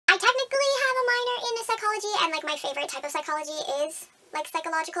minor in psychology, and like my favorite type of psychology is like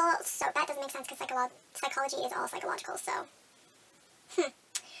psychological, so that doesn't make sense because psychology is all psychological, so. I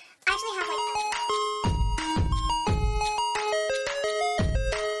actually have like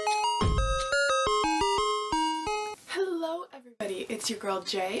Hello everybody, it's your girl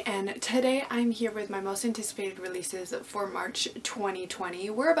Jay, and today I'm here with my most anticipated releases for March 2020.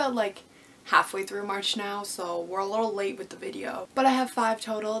 We're about like halfway through March now, so we're a little late with the video. But I have 5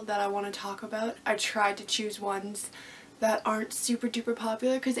 total that I want to talk about. I tried to choose ones that aren't super duper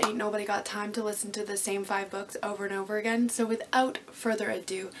popular because ain't nobody got time to listen to the same 5 books over and over again. So without further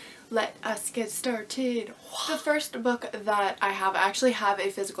ado, let us get started. The first book that I actually have a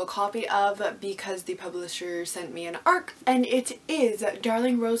physical copy of because the publisher sent me an ARC, and it is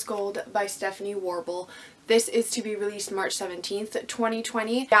Darling Rose Gold by Stephanie Warble. This is to be released March 17th,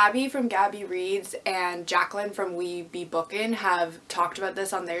 2020. Gabby from Gabby Reads and Jacqueline from We Be Bookin' have talked about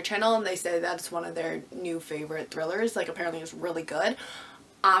this on their channel, and they say that's one of their new favorite thrillers. Like, apparently it's really good.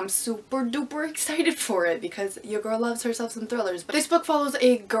 I'm super duper excited for it because your girl loves herself some thrillers. But this book follows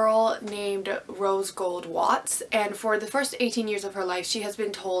a girl named Rose Gold Watts, and for the first 18 years of her life she has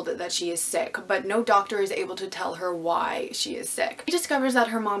been told that she is sick, but no doctor is able to tell her why she is sick. She discovers that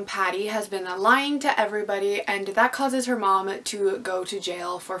her mom Patty has been lying to everybody, and that causes her mom to go to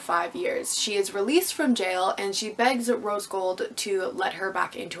jail for 5 years. She is released from jail and she begs Rose Gold to let her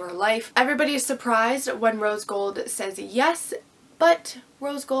back into her life. Everybody is surprised when Rose Gold says yes, but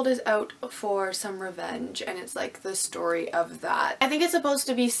Rose Gold is out for some revenge, and it's like the story of that. I think it's supposed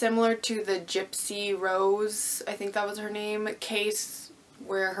to be similar to the Gypsy Rose, I think that was her name, case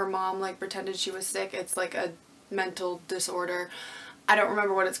where her mom like pretended she was sick. It's like a mental disorder. I don't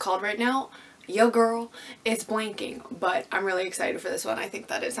remember what it's called right now. Yo girl is blanking, but I'm really excited for this one. I think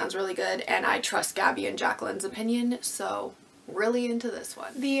that it sounds really good, and I trust Gabby and Jacqueline's opinion, so really into this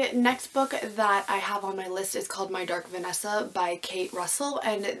one. The next book that I have on my list is called My Dark Vanessa by Kate Russell,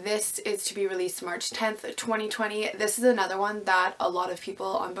 and this is to be released March 10th, 2020. This is another one that a lot of people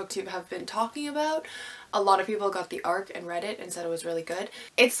on BookTube have been talking about. A lot of people got the ARC and read it and said it was really good.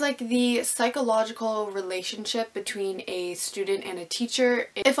 It's like the psychological relationship between a student and a teacher.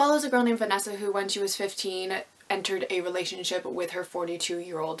 It follows a girl named Vanessa who, when she was 15, entered a relationship with her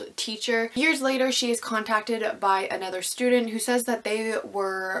 42-year-old teacher. Years later, she is contacted by another student who says that they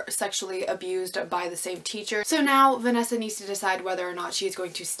were sexually abused by the same teacher. So now Vanessa needs to decide whether or not she is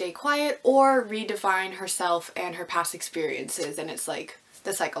going to stay quiet or redefine herself and her past experiences, and it's like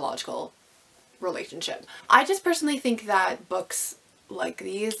the psychological relationship. I just personally think that books like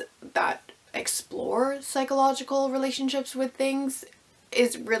these that explore psychological relationships with things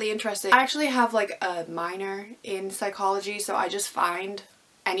is really interesting. I actually have like a minor in psychology, so I just find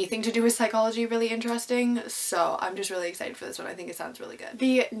anything to do with psychology really interesting, so I'm just really excited for this one. I think it sounds really good.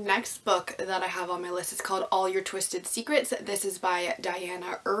 The next book that I have on my list is called All Your Twisted Secrets. This is by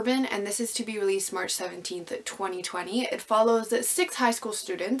Diana Urban, and this is to be released March 17th, 2020. It follows 6 high school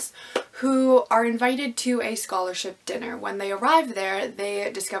students who are invited to a scholarship dinner. When they arrive there,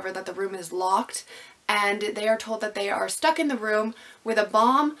 they discover that the room is locked, and they are told that they are stuck in the room with a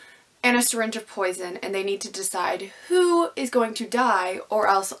bomb and a syringe of poison, and they need to decide who is going to die or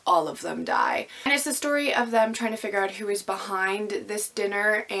else all of them die. And it's the story of them trying to figure out who is behind this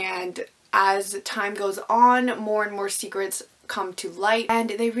dinner, and as time goes on, more and more secrets come to light, and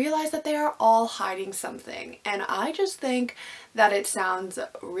they realize that they are all hiding something. And I just think that it sounds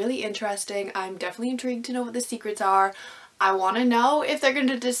really interesting. I'm definitely intrigued to know what the secrets are. I want to know if they're going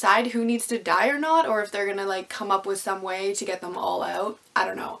to decide who needs to die or not, or if they're going to like come up with some way to get them all out. I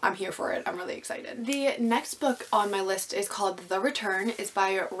don't know. I'm here for it. I'm really excited. The next book on my list is called The Return. It's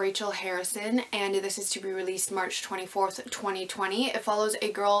by Rachel Harrison, and this is to be released March 24th, 2020. It follows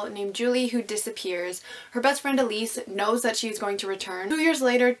a girl named Julie who disappears. Her best friend Elise knows that she is going to return. 2 years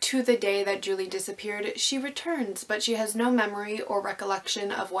later, to the day that Julie disappeared, she returns, but she has no memory or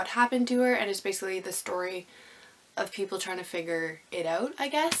recollection of what happened to her, and it's basically the story of people trying to figure it out, I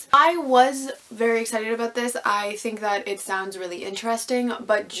guess. I was very excited about this. I think that it sounds really interesting,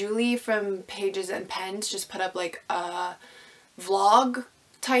 but Julie from Pages and Pens just put up like a vlog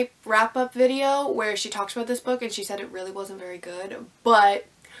type wrap-up video where she talks about this book, and she said it really wasn't very good, but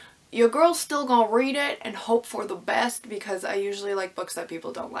your girl's still gonna read it and hope for the best because I usually like books that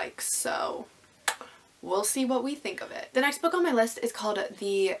people don't like, so we'll see what we think of it. The next book on my list is called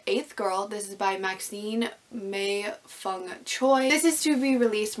The Eighth Girl. This is by Maxine Mei-Fung Choi. This is to be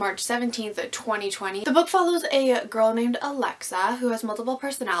released March 17th, 2020. The book follows a girl named Alexa who has multiple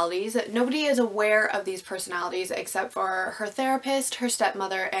personalities. Nobody is aware of these personalities except for her therapist, her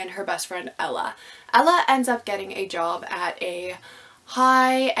stepmother, and her best friend Ella. Ella ends up getting a job at a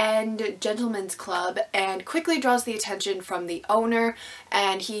high-end gentleman's club and quickly draws the attention from the owner,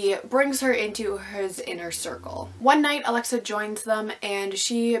 and he brings her into his inner circle. One night Alexa joins them and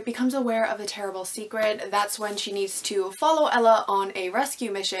she becomes aware of a terrible secret. That's when she needs to follow Ella on a rescue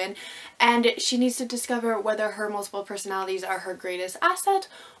mission, and she needs to discover whether her multiple personalities are her greatest asset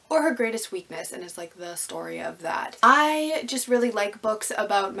or her greatest weakness, and it's like the story of that. I just really like books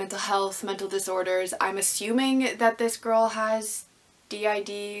about mental health, mental disorders. I'm assuming that this girl has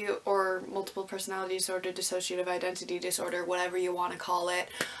DID or multiple personality disorder, dissociative identity disorder, whatever you want to call it.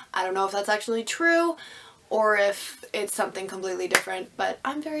 I don't know if that's actually true or if it's something completely different, but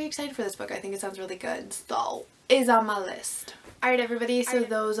I'm very excited for this book. I think it sounds really good, so it's on my list. Alright everybody, so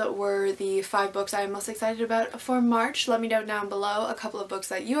those were the 5 books I'm most excited about for March. Let me know down below a couple of books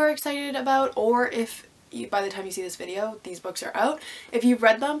that you are excited about, or if by the time you see this video, these books are out. If you've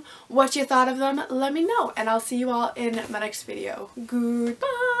read them, what you thought of them, let me know, and I'll see you all in my next video. Goodbye!